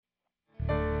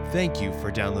Thank you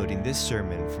for downloading this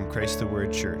sermon from Christ the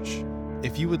Word Church.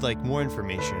 If you would like more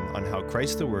information on how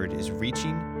Christ the Word is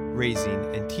reaching,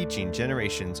 raising, and teaching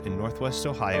generations in Northwest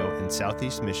Ohio and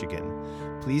Southeast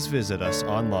Michigan, please visit us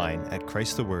online at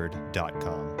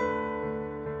christtheword.com.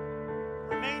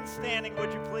 Remain standing,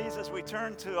 would you please, as we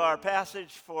turn to our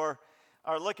passage for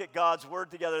our look at God's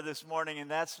Word together this morning, and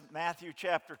that's Matthew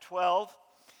chapter 12,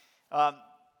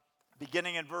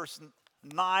 beginning in verse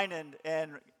 9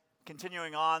 and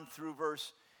continuing on through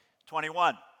verse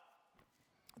 21.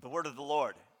 The word of the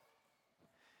Lord.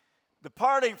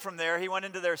 Departing from there, he went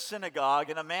into their synagogue,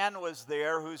 and a man was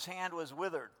there whose hand was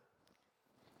withered.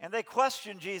 And they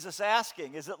questioned Jesus,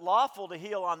 asking, "Is it lawful to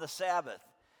heal on the Sabbath?"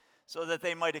 So that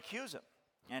they might accuse him.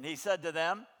 And he said to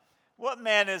them, "What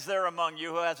man is there among you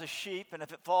who has a sheep, and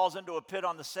if it falls into a pit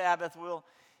on the Sabbath,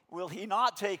 will he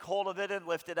not take hold of it and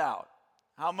lift it out?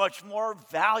 How much more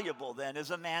valuable then is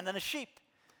a man than a sheep?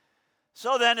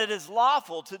 So then it is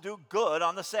lawful to do good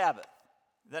on the Sabbath."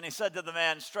 Then he said to the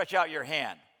man, "Stretch out your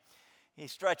hand." He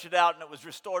stretched it out, and it was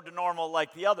restored to normal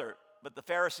like the other. But the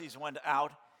Pharisees went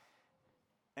out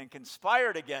and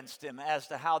conspired against him as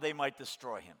to how they might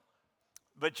destroy him.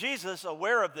 But Jesus,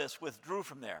 aware of this, withdrew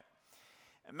from there.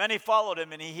 And many followed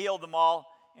him, and he healed them all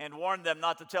and warned them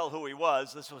not to tell who he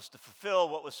was. This was to fulfill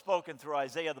what was spoken through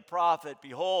Isaiah the prophet.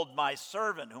 "Behold, my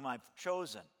servant whom I've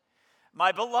chosen,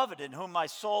 my beloved, in whom my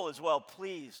soul is well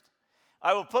pleased.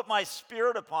 I will put my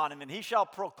spirit upon him, and he shall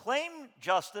proclaim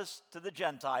justice to the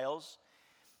Gentiles.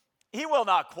 He will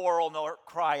not quarrel nor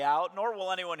cry out, nor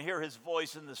will anyone hear his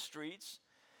voice in the streets.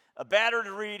 A battered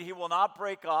reed he will not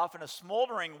break off, and a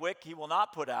smoldering wick he will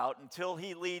not put out, until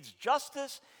he leads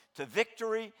justice to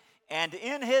victory, and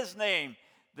in his name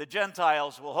the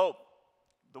Gentiles will hope."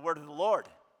 The word of the Lord.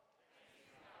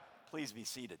 Please be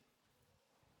seated.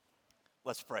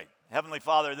 Let's pray. Heavenly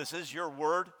Father, this is your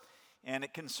word, and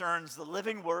it concerns the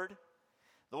living word,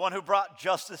 the one who brought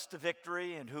justice to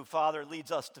victory, and who, Father,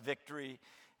 leads us to victory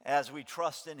as we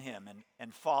trust in him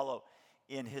and follow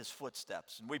in his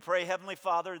footsteps. And we pray, Heavenly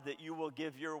Father, that you will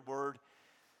give your word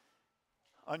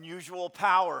unusual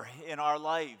power in our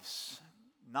lives,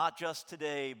 not just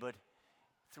today, but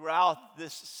throughout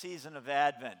this season of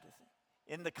Advent.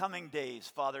 In the coming days,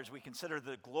 Father, as we consider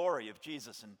the glory of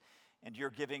Jesus and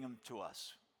you're giving them to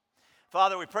us.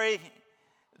 Father, we pray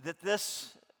that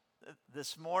this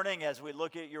morning, as we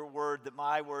look at your word, that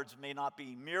my words may not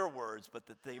be mere words, but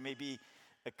that they may be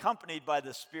accompanied by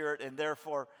the Spirit and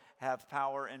therefore have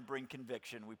power and bring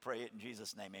conviction. We pray it in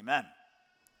Jesus' name, amen.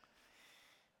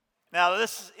 Now,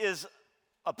 this is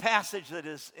a passage that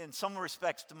is, in some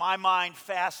respects, to my mind,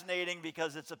 fascinating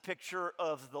because it's a picture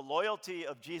of the loyalty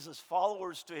of Jesus'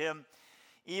 followers to him,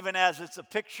 even as it's a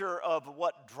picture of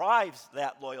what drives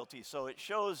that loyalty. So it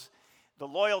shows the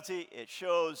loyalty, it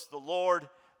shows the Lord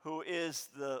who is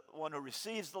the one who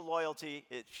receives the loyalty,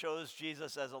 it shows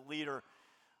Jesus as a leader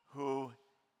who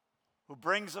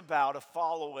brings about a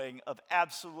following of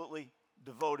absolutely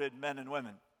devoted men and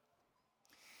women.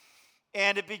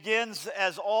 And it begins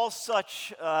as all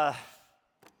such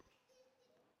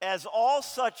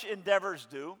endeavors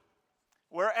do.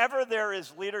 Wherever there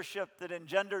is leadership that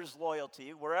engenders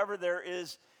loyalty, wherever there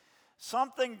is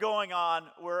something going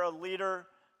on where a leader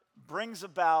brings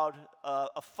about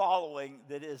a following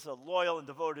that is a loyal and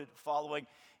devoted following,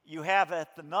 you have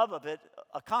at the nub of it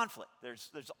a conflict.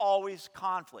 There's always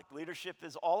conflict. Leadership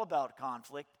is all about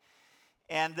conflict.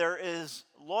 And there is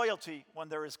loyalty when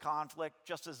there is conflict,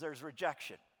 just as there's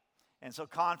rejection. And so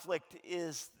conflict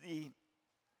is the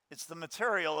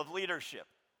material of leadership,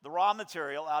 the raw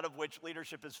material out of which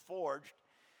leadership is forged.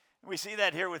 We see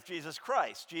that here with Jesus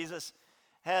Christ. Jesus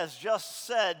has just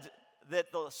said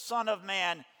that the Son of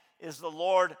Man is the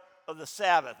Lord of the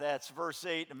Sabbath. That's verse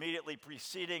 8, immediately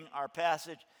preceding our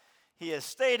passage. He has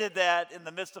stated that in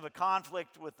the midst of a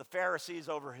conflict with the Pharisees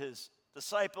over his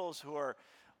disciples who are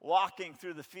walking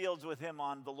through the fields with him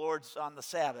on the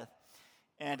Sabbath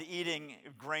and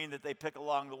eating grain that they pick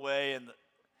along the way, and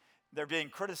they're being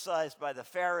criticized by the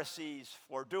Pharisees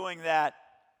for doing that.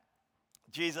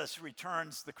 Jesus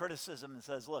returns the criticism and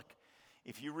says, "Look,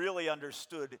 if you really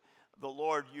understood the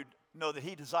Lord, you'd know that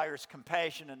he desires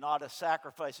compassion and not a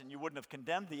sacrifice, and you wouldn't have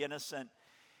condemned the innocent."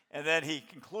 And then he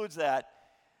concludes that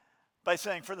by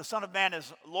saying, "For the Son of Man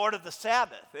is Lord of the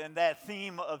Sabbath." And that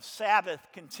theme of Sabbath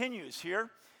continues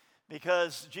here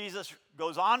because Jesus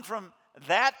goes on from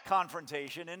that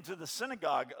confrontation into the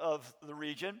synagogue of the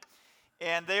region,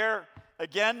 and there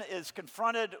again is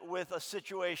confronted with a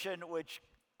situation which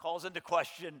calls into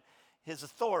question his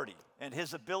authority and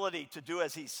his ability to do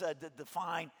as he said, to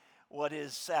define what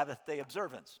is Sabbath day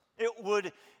observance. It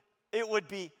would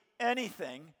be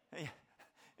anything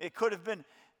It could have been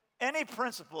any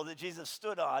principle that Jesus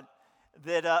stood on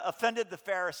that offended the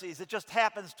Pharisees. It just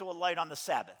happens to alight on the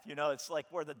Sabbath. You know, it's like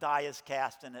where the die is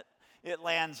cast and it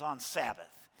lands on Sabbath.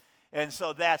 And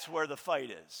so that's where the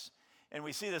fight is. And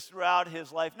we see this throughout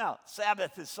his life. Now,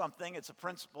 Sabbath is something, it's a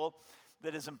principle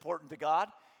that is important to God,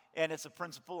 and it's a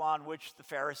principle on which the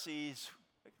Pharisees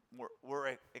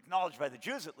were acknowledged by the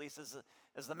Jews, at least,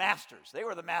 as the masters. They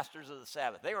were the masters of the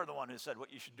Sabbath. They were the one who said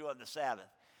what you should do on the Sabbath.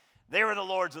 They were the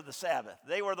lords of the Sabbath.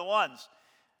 They were the ones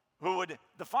who would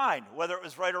define whether it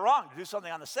was right or wrong to do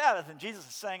something on the Sabbath. And Jesus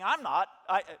is saying,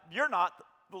 you're not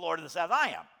the Lord of the Sabbath, I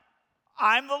am.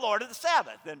 I'm the Lord of the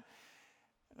Sabbath. And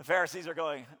the Pharisees are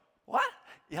going, what?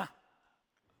 Yeah.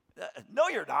 No,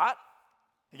 you're not.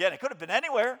 Again, it could have been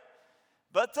anywhere,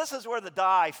 but this is where the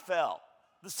die fell,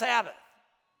 the Sabbath.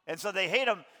 And so they hate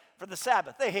him for the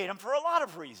Sabbath. They hate him for a lot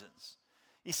of reasons.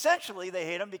 Essentially, they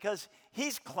hate him because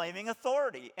he's claiming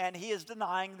authority, and he is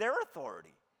denying their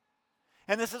authority.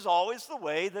 And this is always the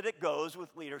way that it goes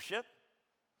with leadership.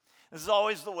 This is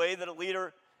always the way that a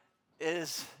leader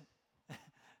is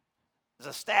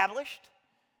established.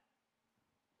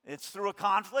 It's through a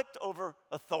conflict over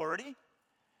authority.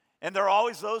 And there are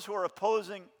always those who are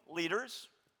opposing leaders,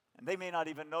 and they may not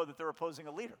even know that they're opposing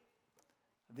a leader.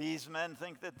 These men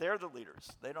think that they're the leaders.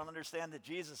 They don't understand that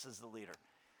Jesus is the leader.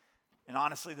 And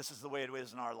honestly, this is the way it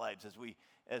is in our lives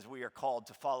as we are called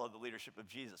to follow the leadership of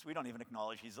Jesus. We don't even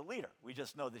acknowledge he's a leader. We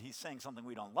just know that he's saying something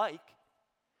we don't like,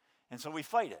 and so we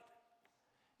fight it.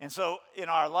 And so in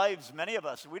our lives, many of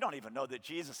us, we don't even know that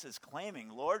Jesus is claiming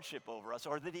lordship over us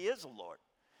or that he is a Lord.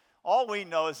 All we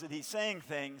know is that he's saying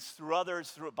things through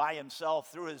others, by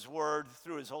himself, through his word,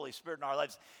 through his Holy Spirit in our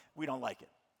lives. We don't like it.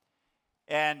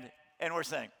 And we're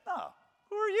saying, oh,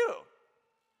 who are you?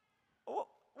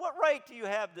 What right do you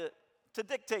have to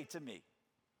dictate to me?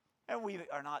 And we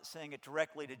are not saying it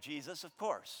directly to Jesus, of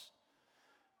course.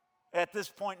 At this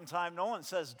point in time, no one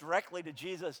says directly to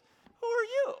Jesus, who are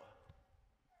you?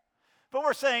 But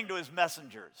we're saying to his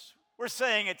messengers, we're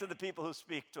saying it to the people who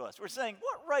speak to us. We're saying,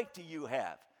 what right do you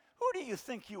have? Who do you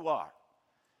think you are?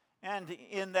 And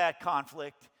in that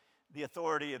conflict, the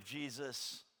authority of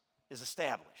Jesus is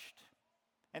established.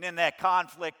 And in that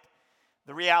conflict,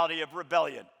 the reality of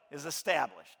rebellion is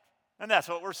established. And that's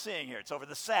what we're seeing here. It's over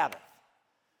the Sabbath.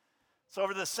 It's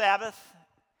over the Sabbath.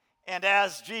 And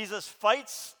as Jesus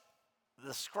fights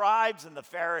the scribes and the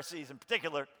Pharisees, in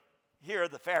particular, here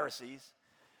the Pharisees,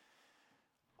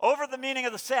 over the meaning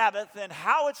of the Sabbath and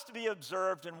how it's to be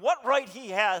observed and what right he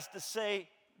has to say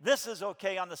this is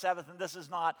okay on the Sabbath and this is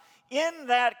not. In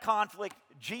that conflict,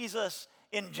 Jesus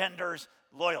engenders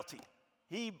loyalty.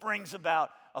 He brings about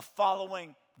a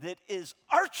following that is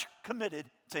arch committed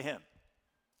to him.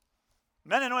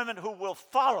 Men and women who will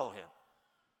follow him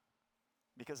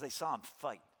because they saw him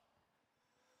fight.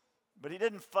 But he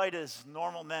didn't fight as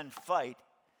normal men fight.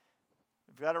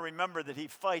 We've got to remember that he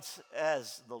fights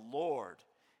as the Lord.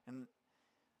 And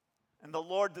the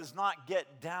Lord does not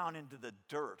get down into the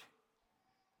dirt.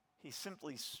 He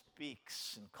simply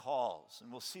speaks and calls,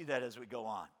 and we'll see that as we go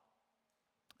on.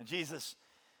 And Jesus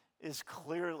is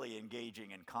clearly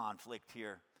engaging in conflict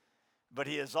here, but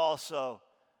he is also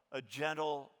a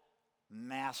gentle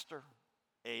master,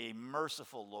 a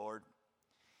merciful Lord.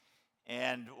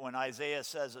 And when Isaiah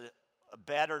says a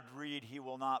battered reed he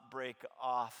will not break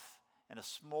off, and a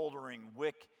smoldering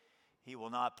wick he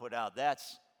will not put out,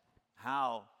 that's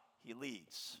how he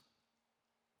leads.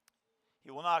 He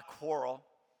will not quarrel.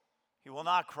 He will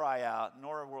not cry out,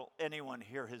 nor will anyone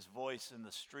hear his voice in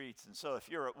the streets. And so if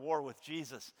you're at war with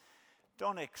Jesus,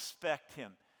 don't expect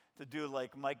him to do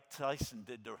like Mike Tyson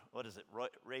did to,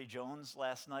 Ray Jones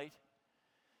last night?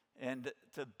 And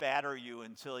to batter you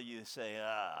until you say,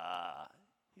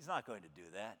 he's not going to do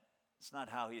that. It's not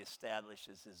how he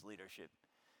establishes his leadership.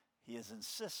 He is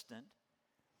insistent.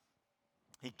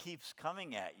 He keeps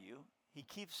coming at you. He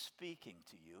keeps speaking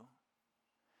to you.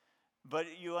 But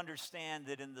you understand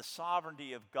that in the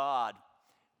sovereignty of God,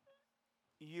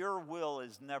 your will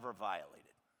is never violated.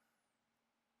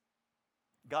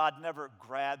 God never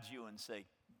grabs you and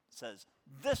says,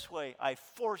 this way I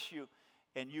force you,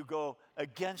 and you go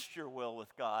against your will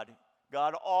with God.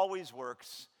 God always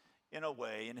works in a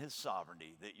way, in his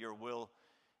sovereignty, that your will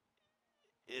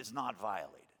is not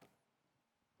violated.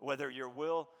 Whether your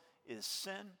will is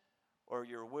sin or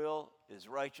your will is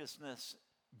righteousness,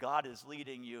 God is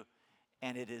leading you,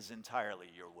 and it is entirely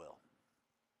your will.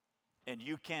 And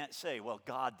you can't say, well,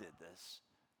 God did this.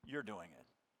 You're doing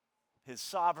it. His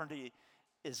sovereignty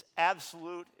is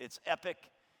absolute, it's epic,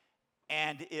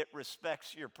 and it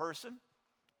respects your person,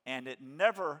 and it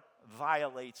never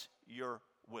violates your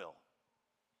will.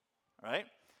 Right?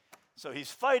 So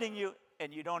he's fighting you,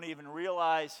 and you don't even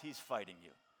realize he's fighting you.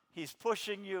 He's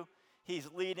pushing you, he's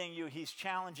leading you, he's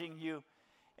challenging you,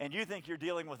 and you think you're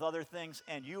dealing with other things,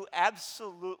 and you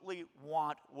absolutely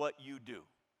want what you do,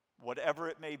 whatever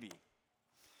it may be.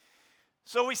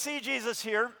 So we see Jesus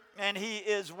here, and he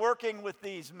is working with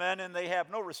these men, and they have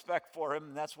no respect for him,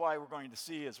 and that's why we're going to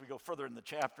see as we go further in the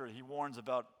chapter, he warns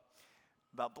about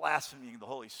blaspheming the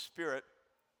Holy Spirit.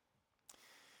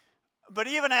 But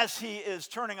even as he is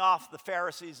turning off the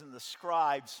Pharisees and the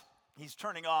scribes, he's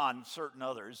turning on certain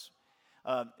others,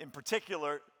 in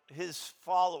particular his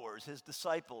followers, his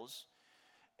disciples.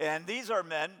 And these are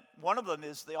men, one of them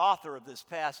is the author of this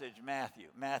passage, Matthew.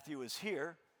 Matthew is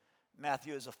here.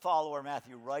 Matthew is a follower.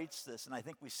 Matthew writes this, and I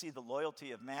think we see the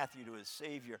loyalty of Matthew to his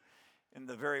Savior in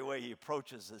the very way he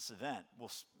approaches this event.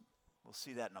 We'll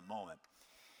see that in a moment.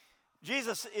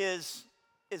 Jesus is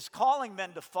calling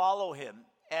men to follow him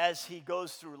as he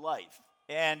goes through life.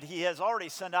 And he has already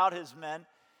sent out his men,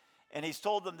 and he's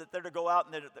told them that they're to go out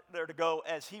and they're to go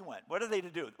as he went. What are they to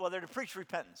do? Well, they're to preach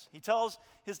repentance. He tells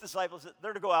his disciples that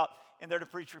they're to go out and they're to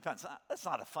preach repentance. That's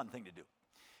not a fun thing to do.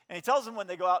 And he tells them when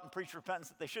they go out and preach repentance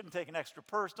that they shouldn't take an extra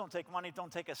purse, don't take money, don't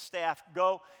take a staff.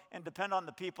 Go and depend on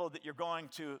the people that you're going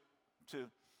to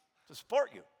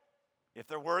support you. If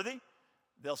they're worthy,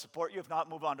 they'll support you. If not,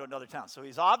 move on to another town. So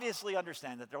he's obviously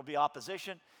understanding that there will be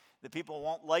opposition, that people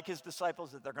won't like his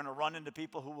disciples, that they're going to run into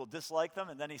people who will dislike them.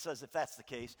 And then he says, if that's the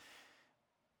case,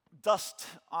 dust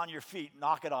on your feet,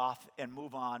 knock it off, and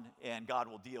move on, and God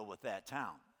will deal with that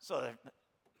town. So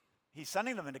he's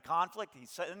sending them into conflict.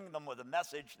 He's sending them with a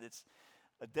message that's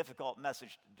a difficult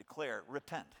message to declare.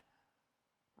 Repent.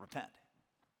 Repent.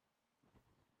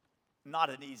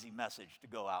 Not an easy message to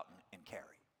go out and carry.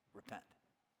 Repent.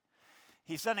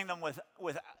 He's sending them with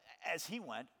as he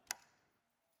went,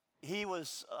 he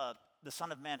was, the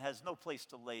Son of Man has no place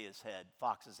to lay his head.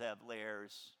 Foxes have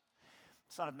lairs.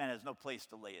 The Son of Man has no place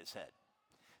to lay his head.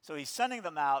 So he's sending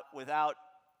them out without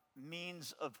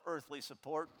means of earthly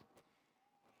support,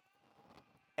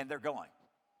 and they're going.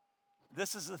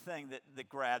 This is the thing that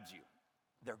grabs you.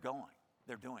 They're going.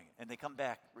 They're doing it, and they come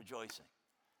back rejoicing.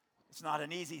 It's not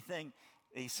an easy thing.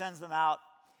 He sends them out.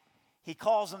 He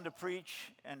calls them to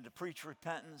preach and to preach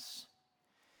repentance.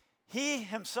 He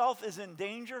himself is in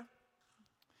danger,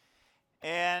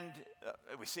 and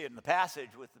we see it in the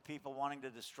passage with the people wanting to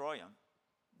destroy him.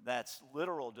 That's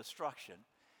literal destruction.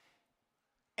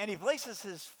 And he places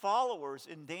his followers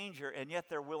in danger, and yet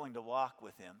they're willing to walk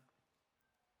with him.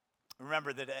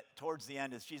 Remember that towards the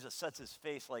end, as Jesus sets his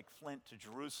face like flint to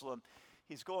Jerusalem,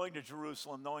 he's going to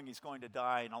Jerusalem knowing he's going to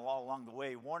die, and all along the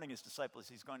way, warning his disciples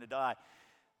he's going to die.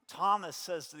 Thomas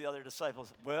says to the other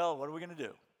disciples, well, what are we going to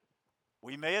do?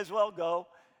 We may as well go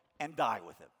and die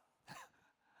with him.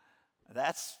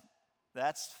 That's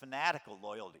fanatical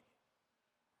loyalty.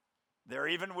 They're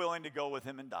even willing to go with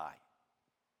him and die.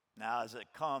 Now, as it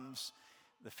comes,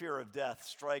 the fear of death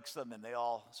strikes them and they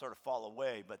all sort of fall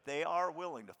away, but they are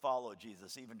willing to follow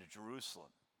Jesus even to Jerusalem.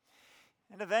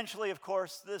 And eventually, of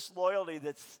course, this loyalty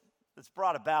that's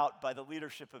brought about by the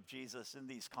leadership of Jesus in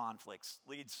these conflicts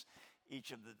leads each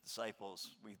of the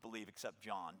disciples, we believe except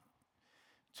John,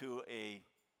 to a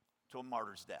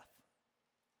martyr's death.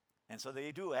 And so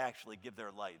they do actually give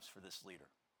their lives for this leader.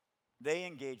 They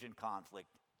engage in conflict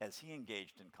as he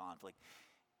engaged in conflict.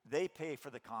 They pay for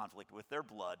the conflict with their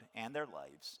blood and their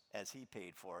lives as he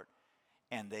paid for it,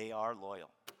 and they are loyal.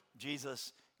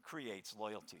 Jesus creates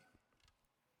loyalty.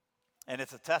 And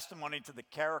it's a testimony to the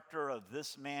character of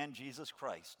this man, Jesus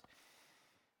Christ,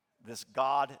 this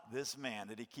God, this man,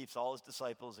 that he keeps all his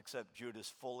disciples except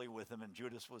Judas fully with him, and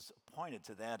Judas was appointed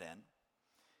to that end.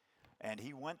 And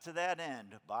he went to that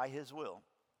end by his will.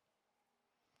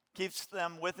 Keeps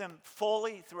them with him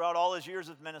fully throughout all his years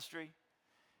of ministry,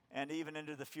 and even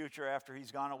into the future after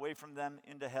he's gone away from them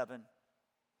into heaven.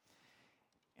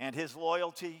 And his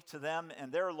loyalty to them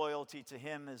and their loyalty to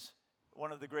him is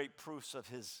one of the great proofs of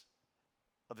his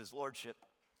lordship.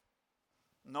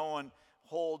 No one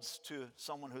holds to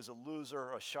someone who's a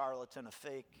loser, a charlatan, a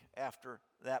fake after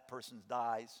that person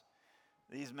dies.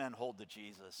 These men hold to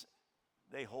Jesus.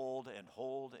 They hold and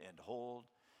hold and hold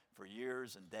for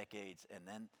years and decades, and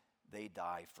then they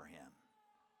die for him.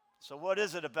 So what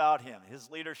is it about him,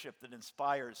 his leadership, that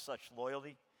inspires such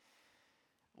loyalty?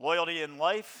 Loyalty in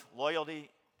life, loyalty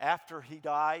after he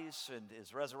dies and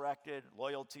is resurrected,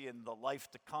 loyalty in the life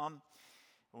to come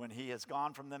when he has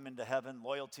gone from them into heaven,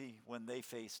 loyalty when they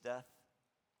face death.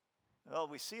 Well,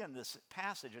 we see in this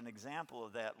passage an example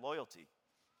of that loyalty.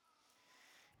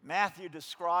 Matthew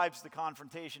describes the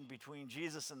confrontation between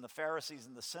Jesus and the Pharisees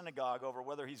in the synagogue over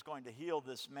whether he's going to heal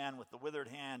this man with the withered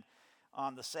hand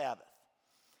on the Sabbath.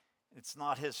 It's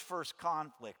not his first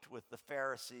conflict with the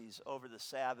Pharisees over the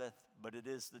Sabbath, but it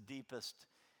is the deepest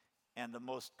and the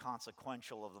most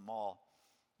consequential of them all.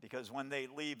 Because when they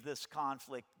leave this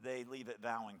conflict, they leave it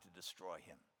vowing to destroy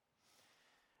him.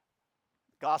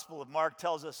 The Gospel of Mark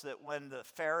tells us that when the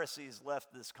Pharisees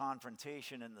left this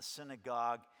confrontation in the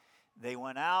synagogue, they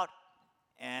went out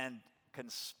and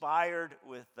conspired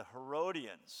with the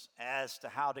Herodians as to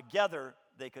how together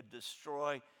they could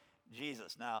destroy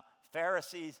Jesus. Now,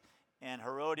 Pharisees and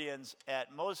Herodians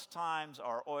at most times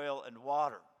are oil and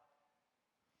water,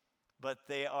 but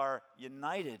they are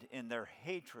united in their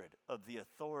hatred of the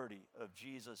authority of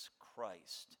Jesus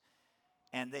Christ,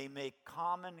 and they make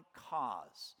common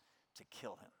cause to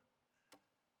kill him.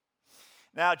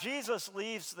 Now, Jesus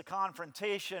leaves the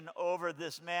confrontation over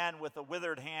this man with a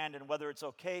withered hand and whether it's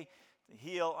okay to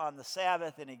heal on the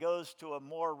Sabbath, and he goes to a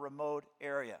more remote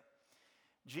area.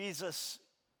 Jesus,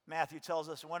 Matthew tells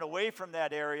us, went away from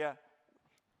that area.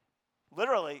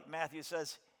 Literally, Matthew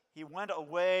says he went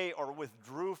away or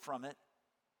withdrew from it.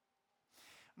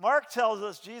 Mark tells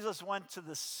us Jesus went to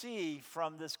the sea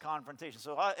from this confrontation.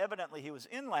 So evidently he was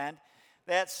inland.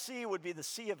 That sea would be the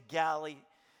Sea of Galilee.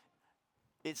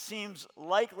 It seems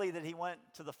likely that he went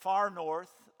to the far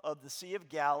north of the Sea of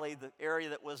Galilee, the area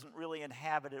that wasn't really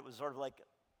inhabited. It was sort of like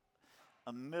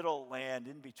a middle land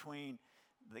in between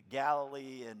the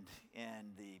Galilee and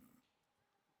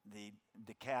the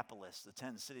Decapolis, the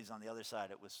 10 cities on the other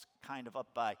side. It was kind of up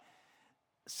by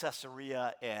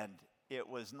Caesarea, and it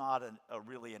was not a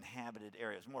really inhabited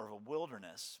area. It was more of a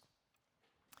wilderness.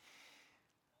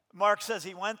 Mark says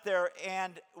he went there,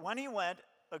 and when he went,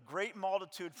 a great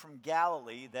multitude from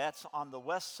Galilee, that's on the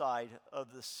west side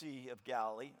of the Sea of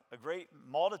Galilee, a great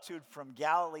multitude from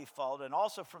Galilee followed, and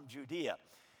also from Judea.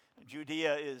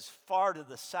 Judea is far to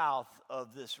the south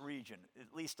of this region,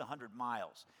 at least 100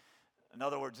 miles. In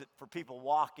other words, for people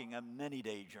walking, a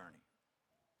many-day journey.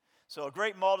 So a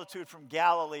great multitude from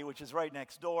Galilee, which is right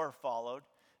next door, followed,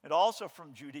 and also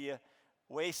from Judea,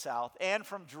 way south, and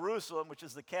from Jerusalem, which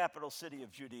is the capital city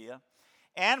of Judea,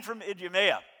 and from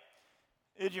Idumea.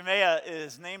 Idumea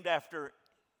is named after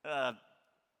the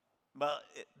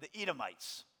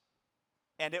Edomites,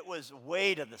 and it was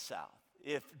way to the south.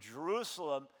 If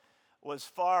Jerusalem was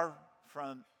far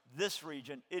from this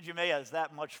region, Idumea is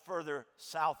that much further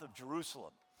south of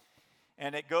Jerusalem.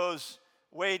 And it goes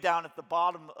way down at the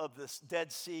bottom of this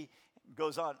Dead Sea,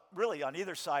 goes on really on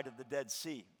either side of the Dead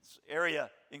Sea. This area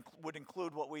would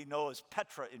include what we know as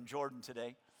Petra in Jordan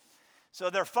today. So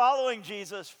they're following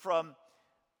Jesus from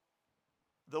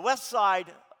the west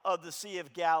side of the Sea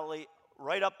of Galilee,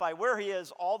 right up by where he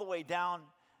is, all the way down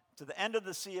to the end of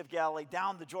the Sea of Galilee,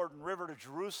 down the Jordan River to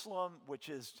Jerusalem, which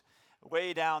is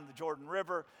way down the Jordan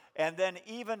River, and then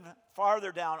even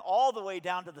farther down, all the way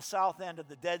down to the south end of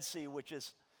the Dead Sea, which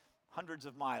is hundreds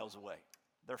of miles away.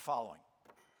 They're following.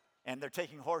 And they're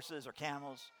taking horses or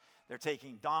camels. They're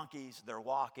taking donkeys. They're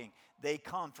walking. They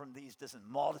come from these distant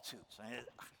multitudes.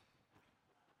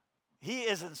 He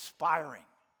is inspiring.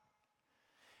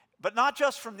 But not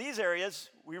just from these areas.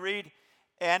 We read,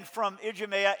 and from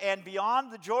Idumea and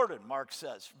beyond the Jordan, Mark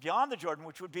says. Beyond the Jordan,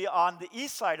 which would be on the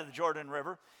east side of the Jordan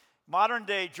River.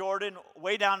 Modern-day Jordan,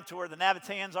 way down to where the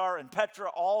Nabateans are, and Petra,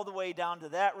 all the way down to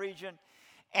that region.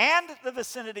 And the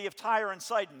vicinity of Tyre and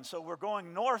Sidon. So we're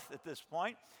going north at this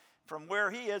point. From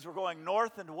where he is, we're going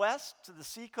north and west to the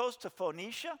seacoast, to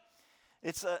Phoenicia.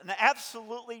 It's an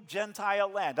absolutely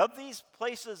Gentile land. Of these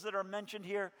places that are mentioned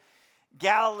here,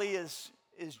 Galilee is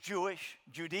Jewish.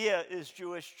 Judea is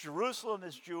Jewish. Jerusalem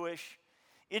is Jewish.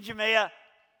 Idumea,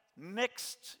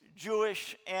 mixed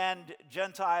Jewish and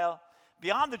Gentile.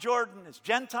 Beyond the Jordan is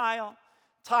Gentile.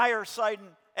 Tyre, Sidon,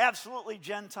 absolutely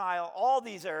Gentile. All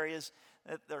these areas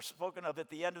that they're spoken of at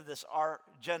the end of this are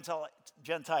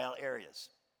Gentile areas.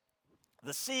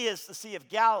 The sea is the Sea of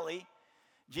Galilee.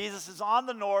 Jesus is on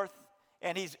the north,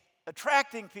 and he's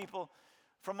attracting people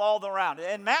from all around.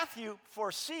 And Matthew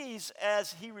foresees,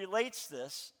 as he relates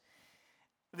this,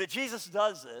 that Jesus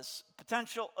does this,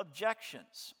 potential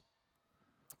objections.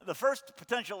 The first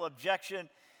potential objection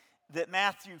that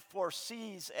Matthew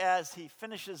foresees as he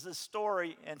finishes this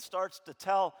story and starts to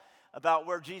tell about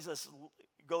where Jesus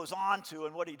goes on to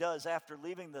and what he does after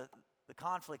leaving the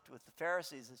conflict with the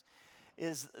Pharisees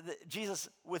is that Jesus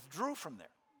withdrew from there.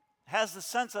 Has the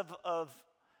sense of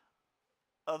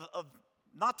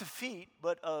not defeat,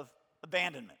 but of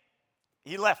abandonment.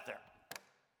 He left there.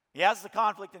 He has the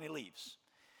conflict and he leaves.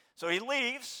 So he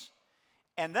leaves,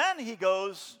 and then he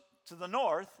goes to the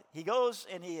north. He goes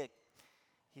and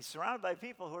he's surrounded by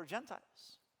people who are Gentiles.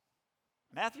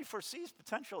 Matthew foresees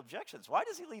potential objections. Why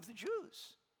does he leave the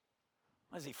Jews?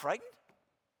 Is he frightened?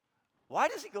 Why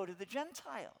does he go to the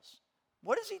Gentiles?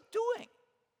 What is he doing?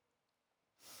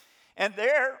 And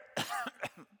there,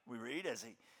 we read, as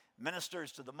he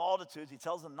ministers to the multitudes, he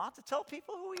tells them not to tell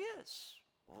people who he is.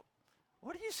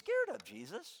 What are you scared of,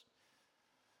 Jesus?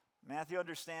 Matthew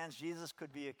understands Jesus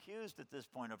could be accused at this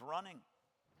point of running,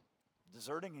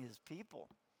 deserting his people.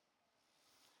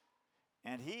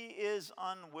 And he is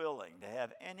unwilling to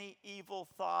have any evil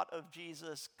thought of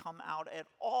Jesus come out at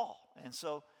all. And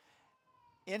so,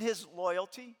 in his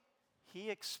loyalty,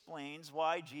 he explains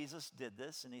why Jesus did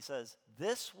this. And he says,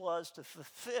 this was to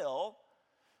fulfill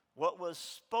what was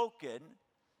spoken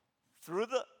through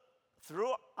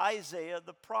Isaiah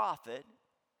the prophet.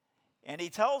 And he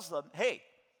tells them, hey,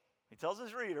 he tells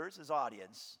his readers, his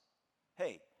audience,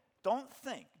 hey, don't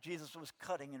think Jesus was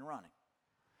cutting and running.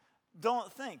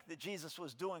 Don't think that Jesus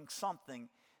was doing something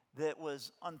that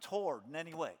was untoward in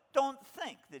any way. Don't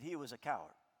think that he was a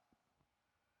coward.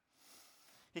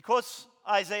 He quotes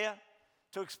Isaiah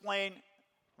to explain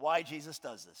why Jesus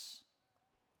does this.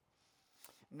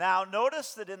 Now,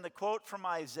 notice that in the quote from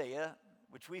Isaiah,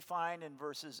 which we find in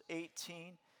verses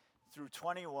 18 through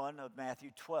 21 of Matthew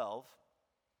 12,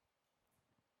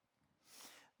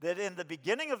 that in the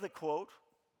beginning of the quote,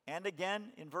 and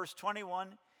again in verse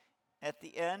 21 at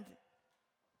the end,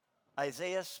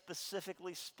 Isaiah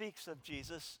specifically speaks of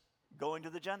Jesus going to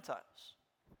the Gentiles.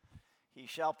 He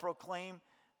shall proclaim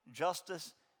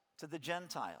justice to the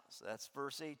Gentiles. That's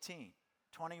verse 18.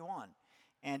 21.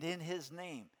 And in his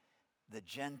name, the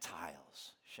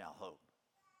Gentiles shall hope.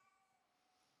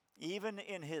 Even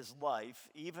in his life,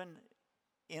 even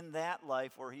in that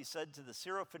life where he said to the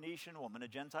Syrophoenician woman, a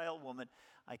Gentile woman,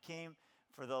 I came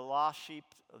for the lost sheep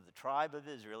of the tribe of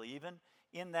Israel. Even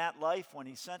in that life when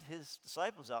he sent his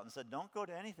disciples out and said, don't go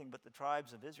to anything but the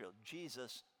tribes of Israel,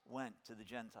 Jesus went to the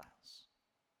Gentiles.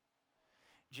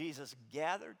 Jesus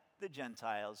gathered the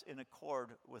Gentiles in accord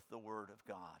with the word of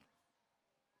God.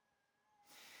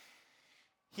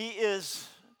 He is,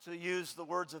 to use the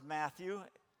words of Matthew,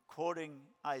 quoting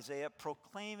Isaiah,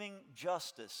 proclaiming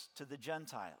justice to the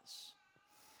Gentiles.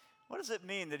 What does it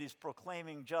mean that he's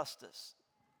proclaiming justice?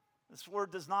 This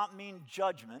word does not mean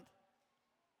judgment.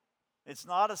 It's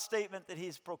not a statement that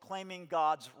he's proclaiming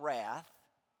God's wrath.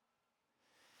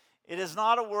 It is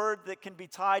not a word that can be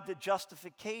tied to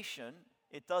justification.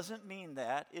 It doesn't mean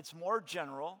that. It's more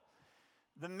general.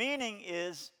 The meaning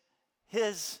is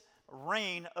his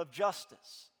reign of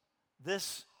justice.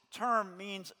 This term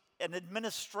means an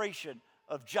administration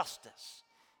of justice.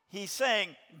 He's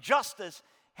saying justice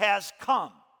has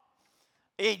come.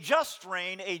 A just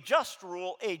reign, a just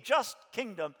rule, a just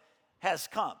kingdom has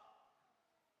come.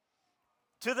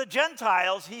 To the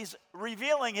Gentiles, he's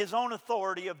revealing his own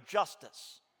authority of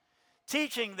justice,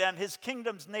 teaching them his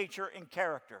kingdom's nature and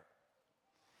character.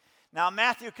 Now,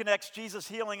 Matthew connects Jesus'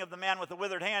 healing of the man with the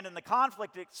withered hand and the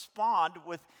conflict it spawned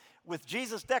with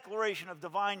Jesus' declaration of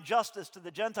divine justice to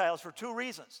the Gentiles for two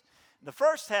reasons. The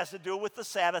first has to do with the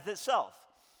Sabbath itself.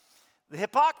 The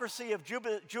hypocrisy of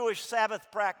Jewish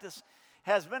Sabbath practice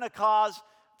has been a cause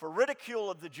for ridicule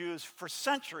of the Jews for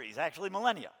centuries, actually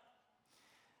millennia.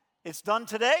 It's done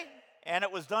today, and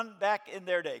it was done back in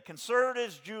their day.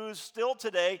 Conservative Jews still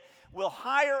today will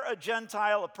hire a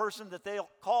Gentile, a person that they'll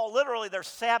call literally their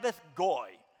Sabbath goy,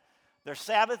 their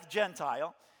Sabbath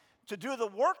Gentile, to do the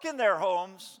work in their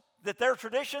homes that their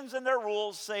traditions and their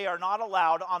rules say are not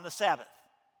allowed on the Sabbath.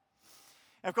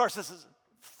 And of course, this is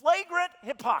flagrant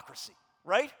hypocrisy,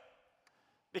 right?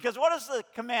 Because what does the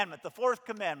commandment, the fourth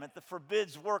commandment that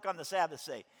forbids work on the Sabbath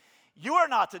say? You are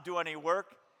not to do any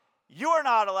work. You are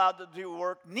not allowed to do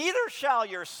work. Neither shall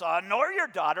your son, nor your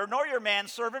daughter, nor your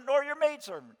manservant, nor your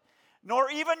maidservant,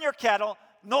 nor even your cattle,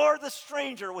 nor the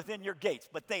stranger within your gates.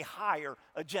 But they hire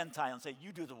a Gentile and say,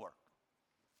 you do the work.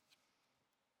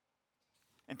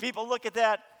 And people look at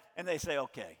that and they say,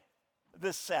 okay,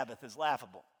 this Sabbath is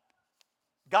laughable.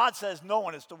 God says no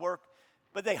one is to work,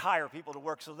 but they hire people to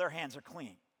work so their hands are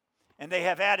clean. And they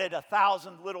have added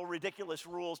 1,000 little ridiculous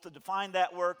rules to define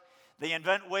that work. They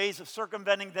invent ways of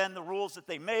circumventing then the rules that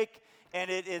they make, and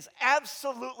it is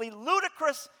absolutely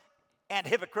ludicrous and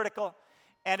hypocritical,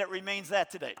 and it remains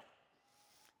that today.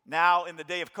 Now, in the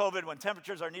day of COVID, when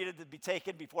temperatures are needed to be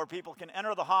taken before people can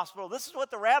enter the hospital, this is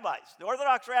what the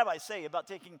Orthodox rabbis say about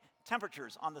taking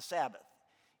temperatures on the Sabbath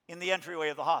in the entryway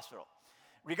of the hospital.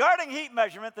 Regarding heat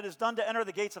measurement that is done to enter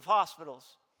the gates of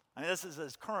hospitals, I mean, this is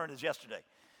as current as yesterday.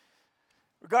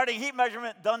 Regarding heat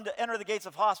measurement done to enter the gates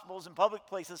of hospitals and public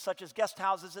places such as guest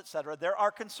houses, etc., there are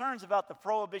concerns about the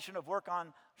prohibition of work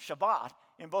on Shabbat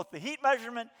in both the heat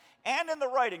measurement and in the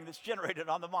writing that's generated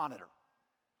on the monitor.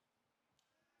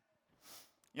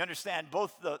 You understand,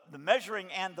 both the measuring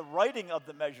and the writing of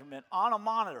the measurement on a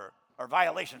monitor are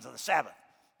violations of the Sabbath.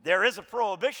 There is a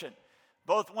prohibition,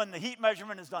 both when the heat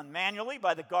measurement is done manually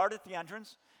by the guard at the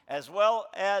entrance, as well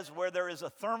as where there is a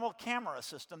thermal camera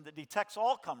system that detects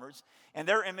all comers, and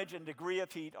their image and degree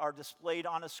of heat are displayed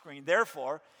on a screen.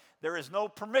 Therefore, there is no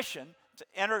permission to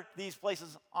enter these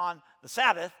places on the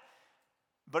Sabbath,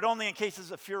 but only in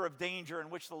cases of fear of danger in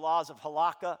which the laws of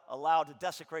halakha allow to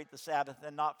desecrate the Sabbath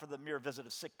and not for the mere visit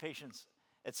of sick patients,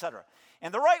 etc.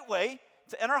 And the right way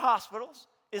to enter hospitals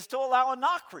is to allow a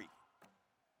Nakri,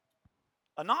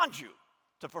 a non-Jew,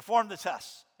 to perform the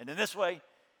tests. And in this way,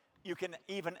 you can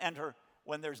even enter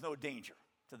when there's no danger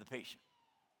to the patient.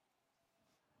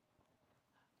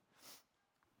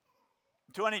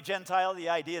 To any Gentile, the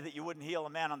idea that you wouldn't heal a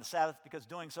man on the Sabbath because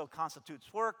doing so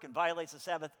constitutes work and violates the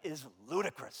Sabbath is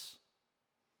ludicrous.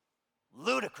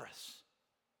 Ludicrous.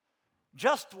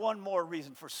 Just one more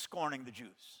reason for scorning the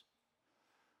Jews.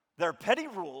 Their petty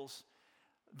rules,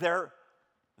 their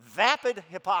vapid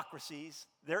hypocrisies,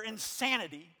 their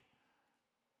insanity,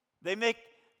 they make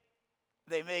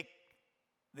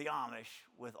the Amish,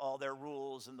 with all their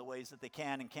rules and the ways that they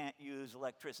can and can't use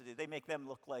electricity, they make them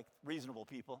look like reasonable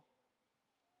people.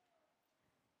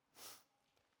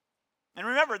 And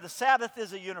remember, the Sabbath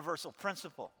is a universal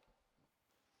principle.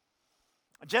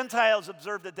 Gentiles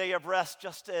observed the day of rest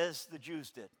just as the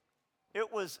Jews did.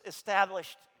 It was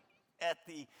established at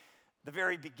the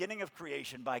very beginning of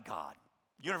creation by God,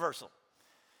 universal.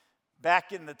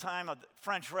 Back in the time of the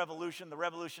French Revolution, the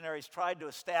revolutionaries tried to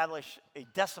establish a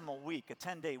decimal week, a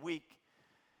 10-day week,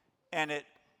 and it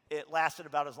lasted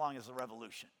about as long as the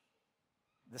revolution.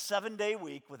 The 7-day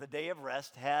week with a day of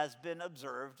rest has been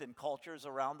observed in cultures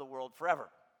around the world forever.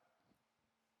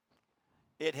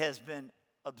 It has been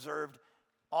observed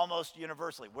almost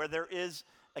universally. Where there is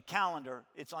a calendar,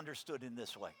 it's understood in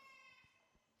this way.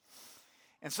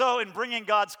 And so, in bringing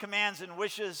God's commands and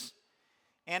wishes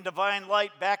and divine light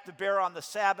back to bear on the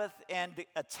Sabbath and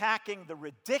attacking the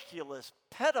ridiculous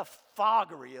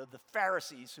pedophagy of the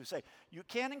Pharisees who say, you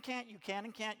can and can't, you can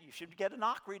and can't, you should get an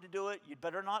Nakri to do it, you'd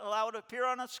better not allow it to appear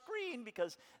on a screen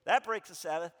because that breaks the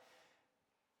Sabbath.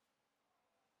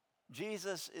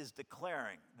 Jesus is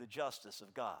declaring the justice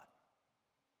of God.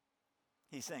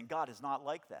 He's saying God is not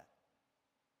like that.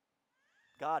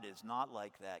 God is not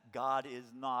like that. God is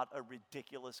not a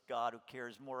ridiculous God who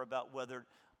cares more about whether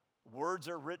words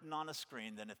are written on a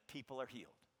screen than if people are healed.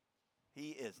 He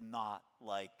is not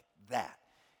like that.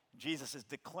 Jesus is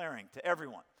declaring to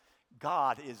everyone,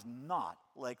 God is not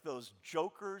like those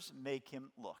jokers make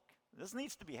him look. This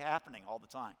needs to be happening all the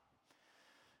time.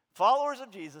 Followers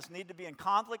of Jesus need to be in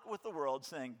conflict with the world,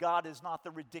 saying God is not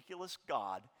the ridiculous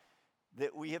God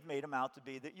that we have made him out to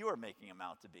be, that you are making him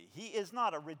out to be. He is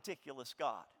not a ridiculous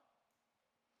God.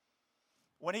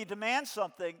 When he demands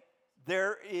something,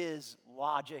 there is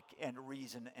logic and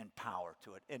reason and power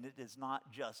to it, and it is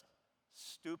not just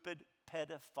stupid,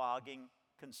 pettifogging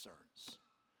concerns.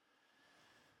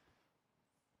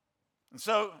 And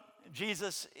so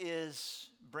Jesus is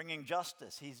bringing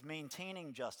justice. He's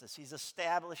maintaining justice. He's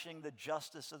establishing the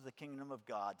justice of the kingdom of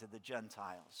God to the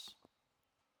Gentiles.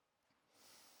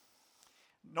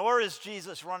 Nor is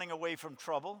Jesus running away from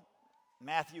trouble.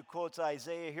 Matthew quotes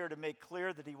Isaiah here to make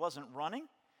clear that he wasn't running,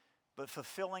 but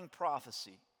fulfilling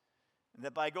prophecy. And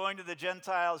that by going to the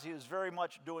Gentiles, he was very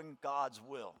much doing God's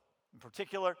will. In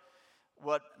particular,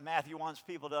 what Matthew wants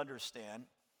people to understand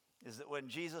is that when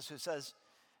Jesus,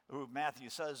 who Matthew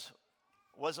says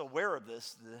was aware of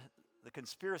this, the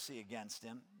conspiracy against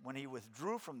him, when he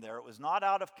withdrew from there, it was not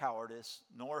out of cowardice,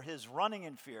 nor his running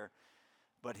in fear,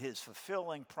 but his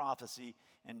fulfilling prophecy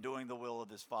and doing the will of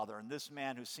his Father. And this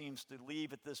man who seems to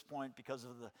leave at this point because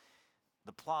of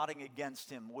the plotting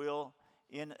against him will,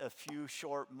 in a few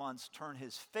short months, turn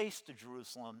his face to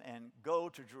Jerusalem and go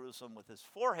to Jerusalem with his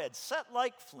forehead set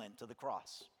like flint to the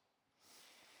cross.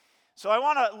 So I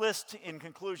want to list in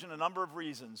conclusion a number of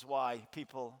reasons why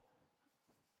people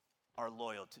are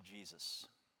loyal to Jesus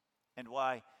and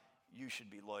why you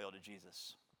should be loyal to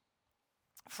Jesus.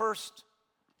 First,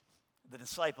 the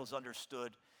disciples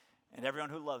understood, and everyone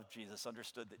who loved Jesus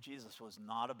understood, that Jesus was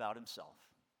not about himself.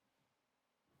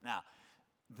 Now,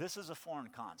 this is a foreign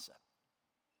concept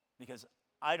because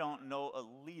I don't know a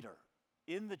leader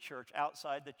in the church,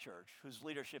 outside the church, whose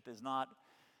leadership is not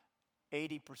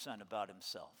 80% about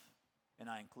himself, and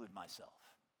I include myself.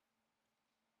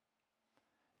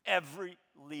 Every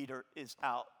leader is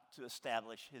out to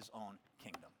establish his own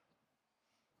kingdom,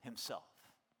 himself.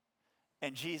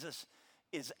 And Jesus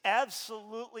is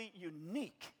absolutely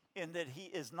unique in that he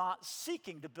is not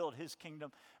seeking to build his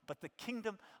kingdom, but the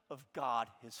kingdom of God,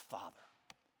 his Father.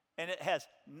 And it has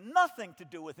nothing to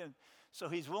do with him. So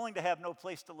he's willing to have no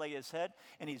place to lay his head,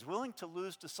 and he's willing to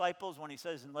lose disciples when he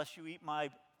says, unless you eat my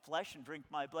flesh and drink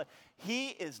my blood. He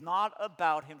is not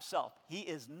about himself. He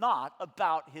is not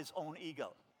about his own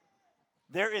ego.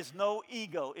 There is no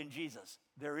ego in Jesus.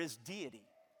 There is deity.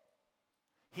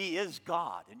 He is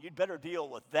God, and you'd better deal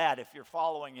with that if you're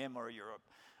following him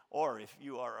or if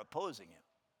you are opposing him.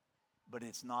 But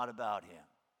it's not about him.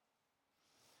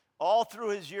 All through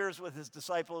his years with his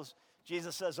disciples,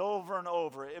 Jesus says over and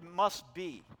over, it must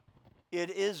be. It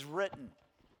is written.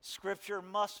 Scripture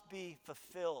must be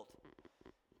fulfilled.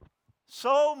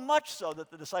 So much so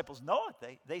that the disciples know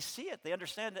it. They see it. They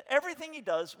understand that everything he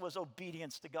does was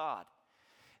obedience to God.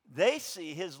 They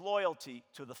see his loyalty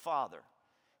to the Father,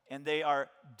 and they are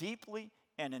deeply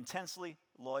and intensely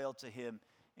loyal to him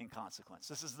in consequence.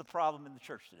 This is the problem in the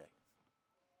church today.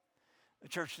 The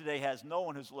church today has no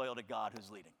one who's loyal to God who's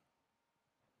leading.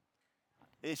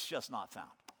 It's just not found.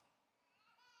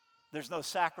 There's no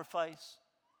sacrifice.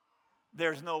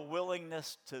 There's no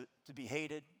willingness to be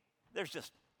hated.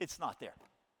 It's not there.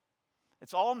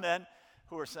 It's all men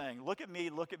who are saying, look at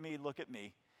me, look at me, look at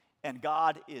me. And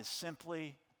God is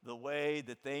simply the way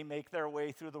that they make their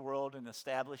way through the world and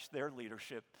establish their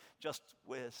leadership, just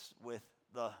with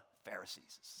the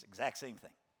Pharisees. It's the exact same thing.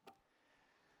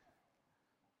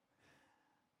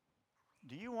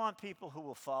 Do you want people who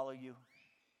will follow you?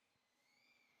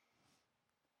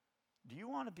 Do you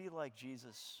want to be like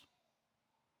Jesus?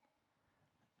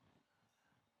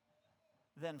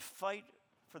 Then fight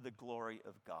for the glory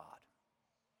of God.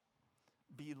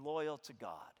 Be loyal to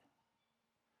God.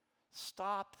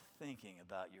 Stop thinking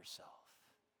about yourself.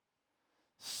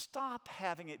 Stop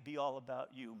having it be all about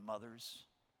you, mothers.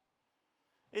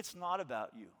 It's not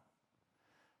about you.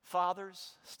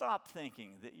 Fathers, stop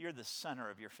thinking that you're the center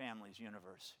of your family's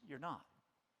universe. You're not.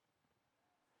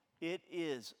 It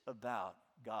is about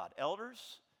God.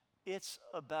 Elders, it's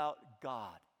about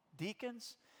God.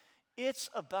 Deacons, it's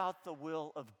about the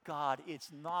will of God.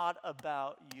 It's not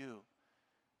about you.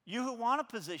 You who want a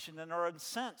position and are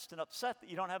incensed and upset that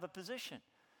you don't have a position,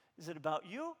 is it about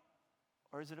you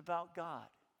or is it about God?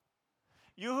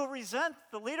 You who resent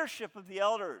the leadership of the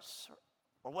elders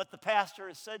or what the pastor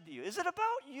has said to you, is it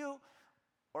about you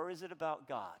or is it about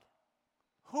God?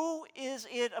 Who is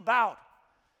it about?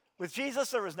 With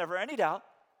Jesus, there was never any doubt.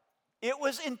 It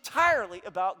was entirely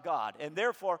about God, and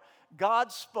therefore,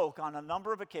 God spoke on a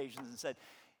number of occasions and said,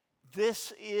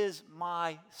 "This is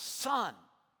my son.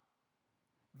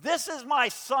 This is my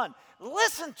son.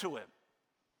 Listen to him."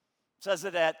 Says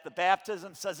it at the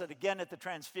baptism, says it again at the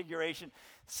transfiguration,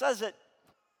 says it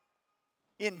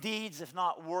in deeds, if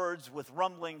not words, with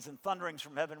rumblings and thunderings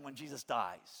from heaven when Jesus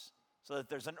dies, so that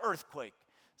there's an earthquake,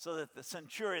 so that the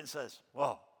centurion says,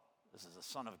 "Whoa, this is the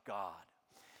Son of God."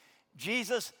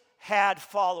 Jesus had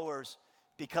followers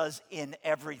because in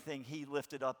everything he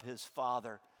lifted up his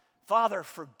Father. Father,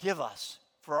 forgive us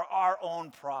for our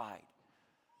own pride.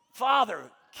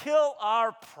 Father, kill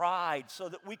our pride so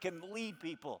that we can lead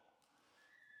people.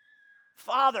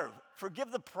 Father,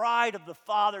 forgive the pride of the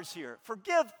fathers here.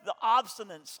 Forgive the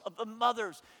obstinance of the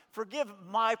mothers. Forgive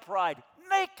my pride.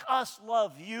 Make us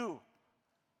love you.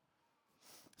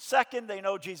 Second, they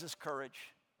know Jesus'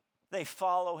 courage. They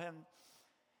follow him.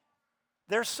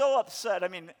 They're so upset. I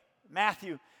mean,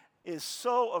 Matthew is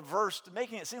so averse to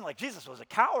making it seem like Jesus was a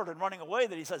coward and running away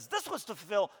that he says, this was to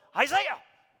fulfill Isaiah.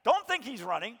 Don't think he's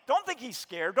running. Don't think he's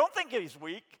scared. Don't think he's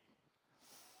weak.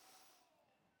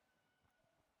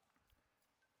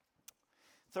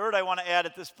 Third, I want to add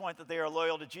at this point that they are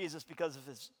loyal to Jesus because of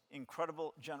his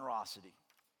incredible generosity.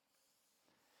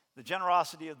 The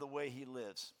generosity of the way he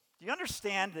lives. Do you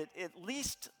understand that at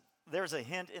least there's a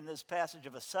hint in this passage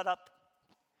of a setup?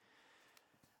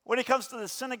 When he comes to the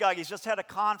synagogue, he's just had a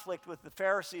conflict with the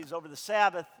Pharisees over the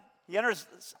Sabbath. He enters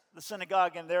the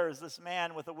synagogue, and there is this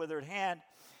man with a withered hand.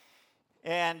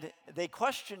 And they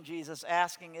question Jesus,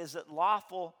 asking, is it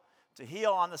lawful to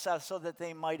heal on the Sabbath, so that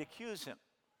they might accuse him?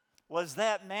 Was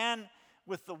that man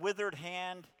with the withered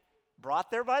hand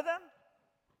brought there by them?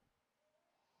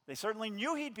 They certainly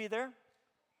knew he'd be there.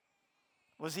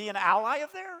 Was he an ally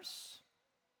of theirs?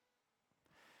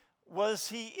 Was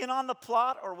he in on the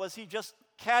plot, or was he just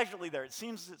casually there? It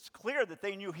seems it's clear that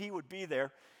they knew he would be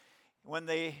there when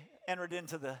they entered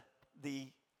into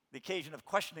the occasion of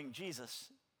questioning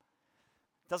Jesus.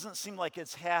 Doesn't seem like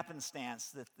it's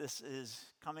happenstance that this is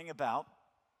coming about.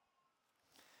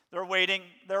 They're waiting,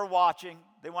 they're watching,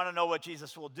 they want to know what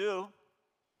Jesus will do.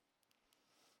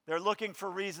 They're looking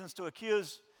for reasons to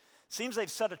accuse. Seems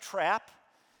they've set a trap,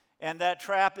 and that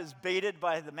trap is baited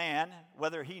by the man.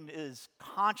 Whether he is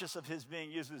conscious of his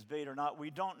being used as bait or not, we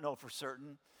don't know for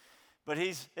certain. But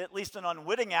he's at least an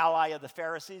unwitting ally of the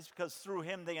Pharisees because through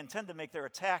him they intend to make their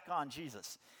attack on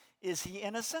Jesus. Is he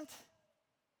innocent?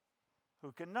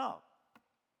 Who can know?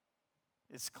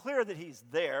 It's clear that he's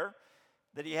there,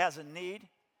 that he has a need.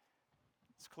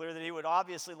 It's clear that he would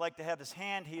obviously like to have his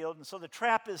hand healed. And so the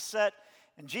trap is set,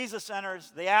 and Jesus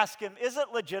enters. They ask him, is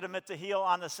it legitimate to heal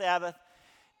on the Sabbath?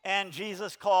 And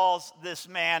Jesus calls this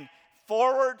man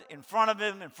forward in front of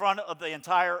him, in front of the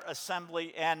entire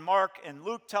assembly. And Mark and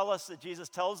Luke tell us that Jesus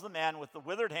tells the man with the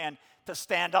withered hand to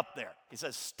stand up there. He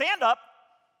says, stand up.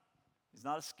 He's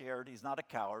not scared. He's not a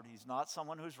coward. He's not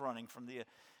someone who's running from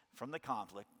the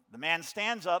conflict. The man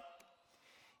stands up.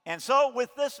 And so with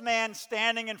this man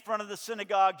standing in front of the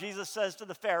synagogue, Jesus says to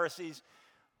the Pharisees,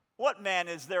 what man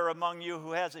is there among you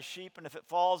who has a sheep, and if it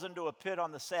falls into a pit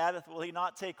on the Sabbath, will he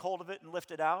not take hold of it and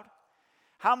lift it out?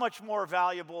 How much more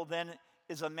valuable then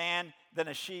is a man than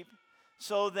a sheep?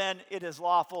 So then it is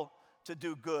lawful to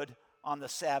do good on the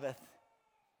Sabbath.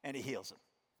 And he heals him.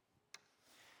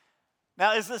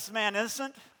 Now, is this man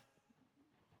innocent?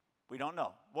 We don't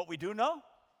know. What we do know,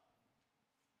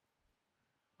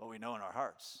 but we know in our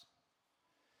hearts,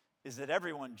 is that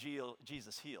everyone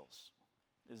Jesus heals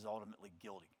is ultimately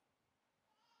guilty.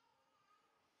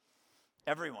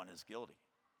 Everyone is guilty.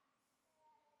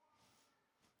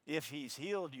 If he's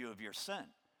healed you of your sin,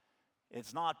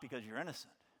 it's not because you're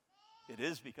innocent. It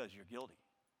is because you're guilty.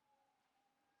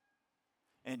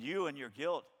 And you and your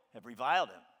guilt have reviled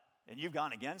him, and you've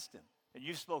gone against him, and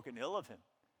you've spoken ill of him,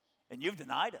 and you've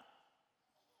denied him.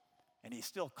 And he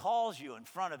still calls you in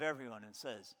front of everyone and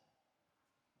says,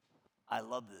 I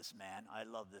love this man. I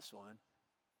love this woman.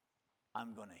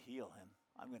 I'm going to heal him.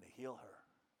 I'm going to heal her.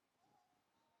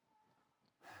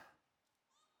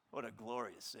 What a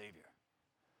glorious Savior.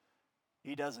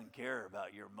 He doesn't care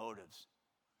about your motives.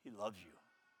 He loves you.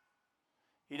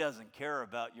 He doesn't care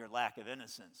about your lack of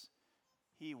innocence.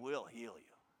 He will heal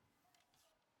you.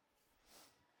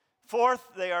 Fourth,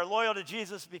 they are loyal to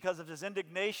Jesus because of his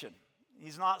indignation.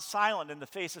 He's not silent in the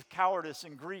face of cowardice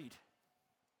and greed.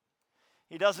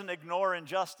 He doesn't ignore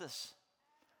injustice.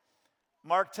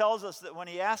 Mark tells us that when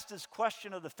he asked his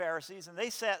question of the Pharisees, and they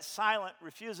sat silent,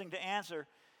 refusing to answer,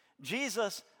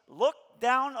 Jesus looked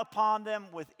down upon them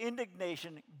with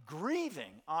indignation,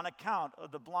 grieving on account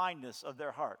of the blindness of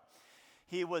their heart.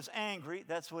 He was angry,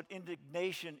 that's what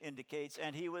indignation indicates,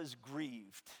 and he was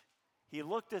grieved. He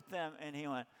looked at them and he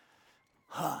went,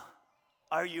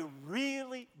 are you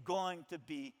really going to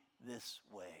be this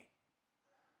way?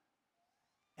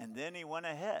 And then he went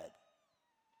ahead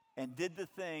and did the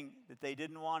thing that they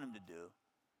didn't want him to do.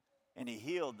 And he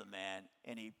healed the man,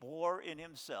 and he bore in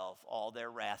himself all their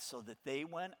wrath, so that they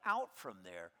went out from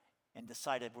there and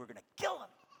decided, we're going to kill him.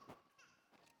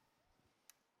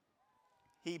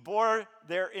 He bore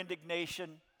their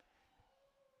indignation,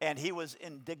 and he was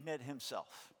indignant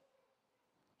himself.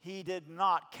 He did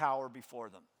not cower before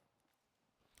them.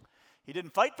 He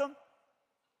didn't fight them.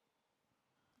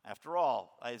 After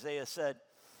all, Isaiah said,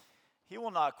 he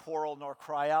will not quarrel nor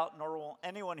cry out, nor will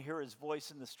anyone hear his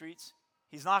voice in the streets.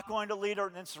 He's not going to lead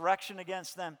an insurrection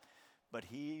against them, but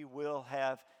he will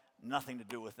have nothing to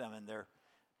do with them and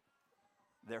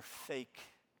their fake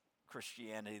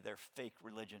Christianity, their fake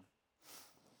religion.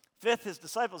 Fifth, his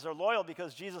disciples are loyal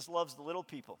because Jesus loves the little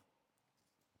people.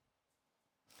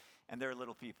 And they're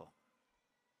little people.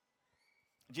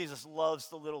 Jesus loves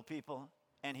the little people,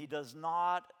 and he does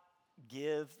not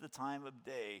give the time of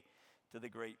day to the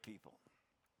great people.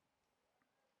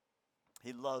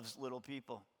 He loves little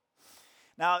people.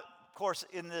 Now, of course,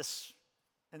 in this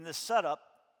setup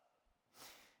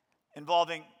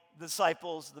involving the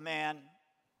disciples, the man,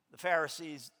 the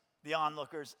Pharisees, the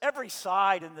onlookers, every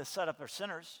side in this setup are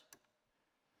sinners.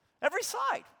 Every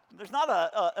side. There's not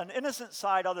an innocent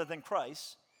side other than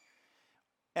Christ.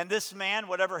 And this man,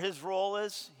 whatever his role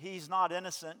is, he's not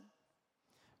innocent.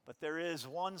 But there is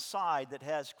one side that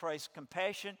has Christ's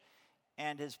compassion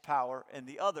and his power, and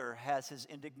the other has his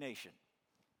indignation.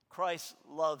 Christ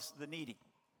loves the needy.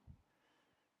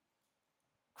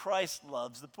 Christ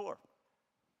loves the poor.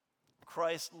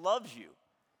 Christ loves you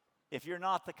if you're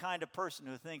not the kind of person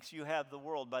who thinks you have the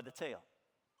world by the tail.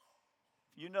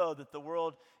 You know that the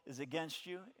world is against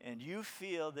you, and you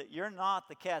feel that you're not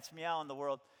the cat's meow in the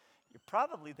world. You're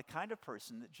probably the kind of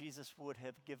person that Jesus would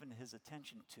have given his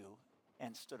attention to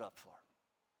and stood up for,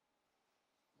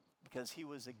 because he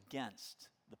was against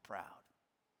the proud,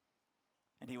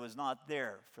 and he was not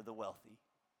there for the wealthy,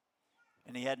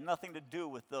 and he had nothing to do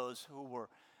with those who were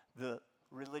the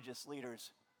religious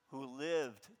leaders who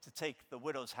lived to take the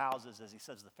widows' houses, as he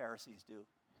says the Pharisees do.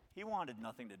 He wanted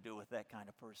nothing to do with that kind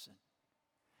of person.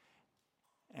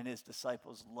 And his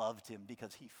disciples loved him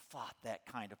because he fought that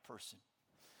kind of person.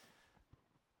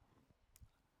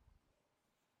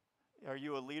 Are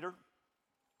you a leader?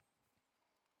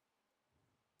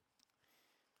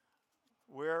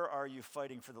 Where are you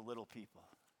fighting for the little people?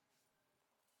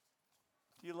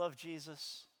 Do you love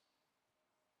Jesus?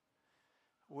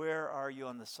 Where are you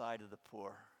on the side of the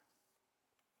poor?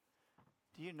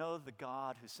 Do you know the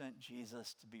God who sent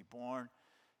Jesus to be born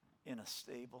in a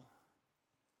stable?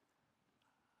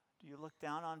 Do you look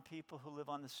down on people who live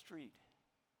on the street?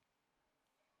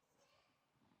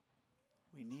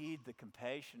 We need the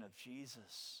compassion of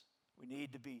Jesus. We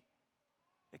need to be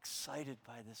excited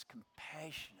by this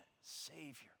compassionate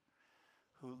Savior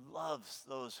who loves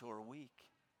those who are weak.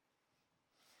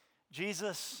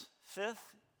 Jesus,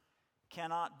 fifth,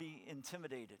 cannot be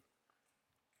intimidated.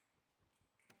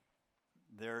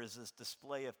 There is this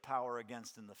display of power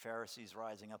against him, the Pharisees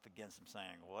rising up against him,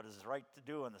 saying, what is it right to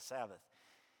do on the Sabbath?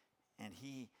 And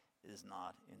he is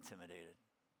not intimidated.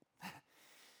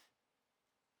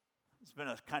 There's been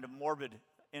a kind of morbid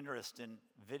interest in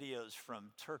videos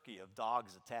from Turkey of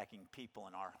dogs attacking people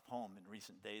in our home in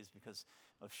recent days because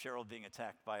of Cheryl being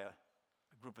attacked by a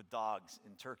group of dogs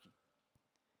in Turkey.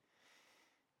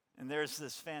 And there's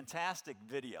this fantastic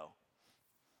video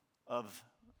of,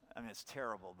 it's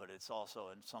terrible, but it's also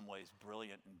in some ways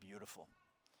brilliant and beautiful,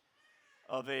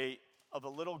 of a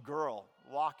little girl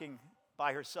walking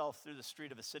by herself through the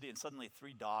street of a city, and suddenly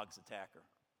 3 dogs attack her.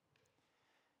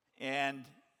 And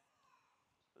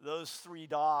those 3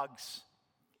 dogs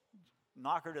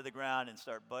knock her to the ground and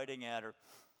start biting at her,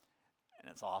 and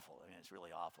it's awful. It's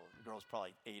really awful. The girl's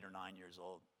probably 8 or 9 years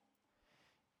old.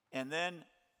 And then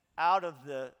out of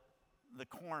the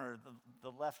corner,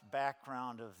 the left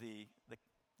background of the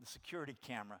security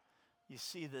camera, you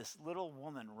see this little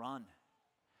woman run.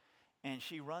 And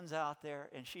she runs out there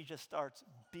and she just starts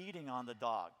beating on the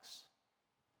dogs.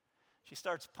 She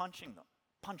starts punching them.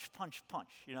 Punch, punch, punch,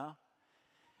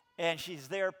 And she's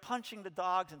there punching the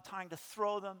dogs and trying to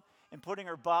throw them and putting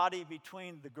her body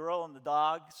between the girl and the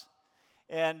dogs.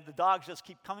 And the dogs just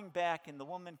keep coming back, and the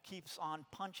woman keeps on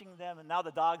punching them. And now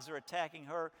the dogs are attacking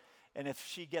her. And if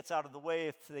she gets out of the way,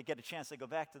 if they get a chance, they go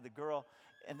back to the girl.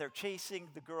 And they're chasing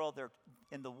the girl,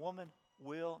 and the woman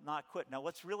will not quit. Now,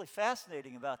 what's really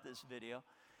fascinating about this video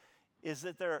is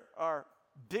that there are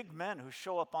big men who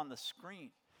show up on the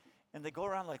screen, and they go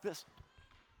around like this.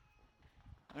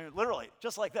 Literally,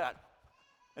 just like that.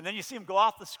 And then you see him go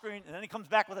off the screen, and then he comes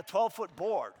back with a 12-foot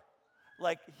board,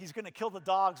 like he's going to kill the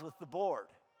dogs with the board.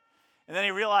 And then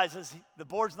he realizes the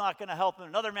board's not going to help him.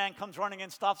 Another man comes running in,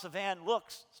 stops the van,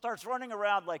 looks, starts running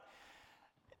around like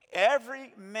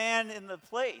every man in the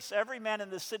place, every man in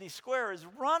the city square is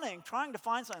running, trying to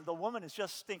find something. The woman is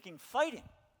just stinking fighting.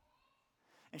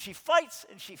 And she fights,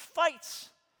 and she fights.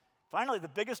 Finally, the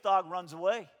biggest dog runs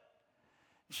away. And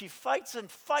she fights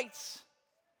and fights.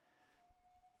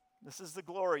 This is the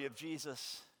glory of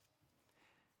Jesus.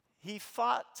 He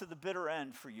fought to the bitter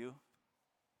end for you.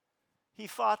 He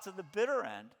fought to the bitter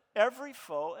end. Every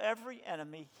foe, every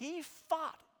enemy, he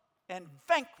fought and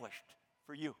vanquished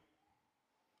for you.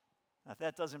 Now, if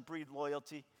that doesn't breed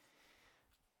loyalty,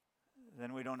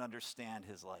 then we don't understand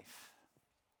his life.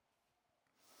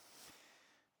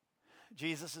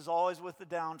 Jesus is always with the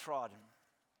downtrodden.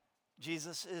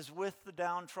 Jesus is with the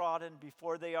downtrodden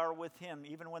before they are with him,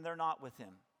 even when they're not with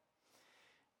him.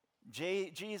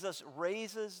 Jesus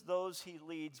raises those he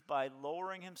leads by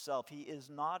lowering himself. He is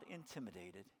not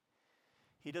intimidated.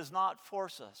 He does not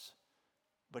force us,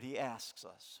 but he asks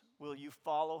us, will you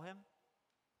follow him?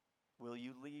 Will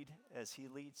you lead as he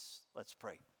leads? Let's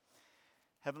pray.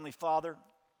 Heavenly Father,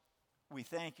 we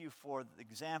thank you for the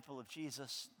example of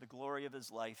Jesus, the glory of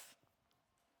his life.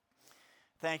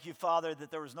 Thank you, Father,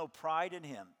 that there was no pride in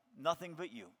him, nothing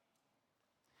but you.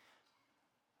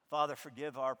 Father,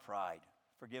 forgive our pride.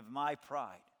 Forgive my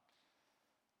pride.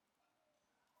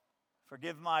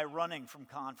 Forgive my running from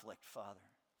conflict, Father.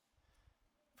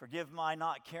 Forgive my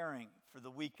not caring for the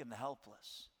weak and the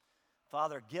helpless.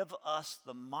 Father, give us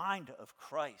the mind of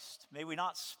Christ. May we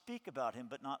not speak about him,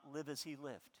 but not live as he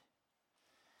lived.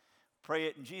 Pray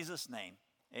it in Jesus' name.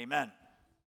 Amen.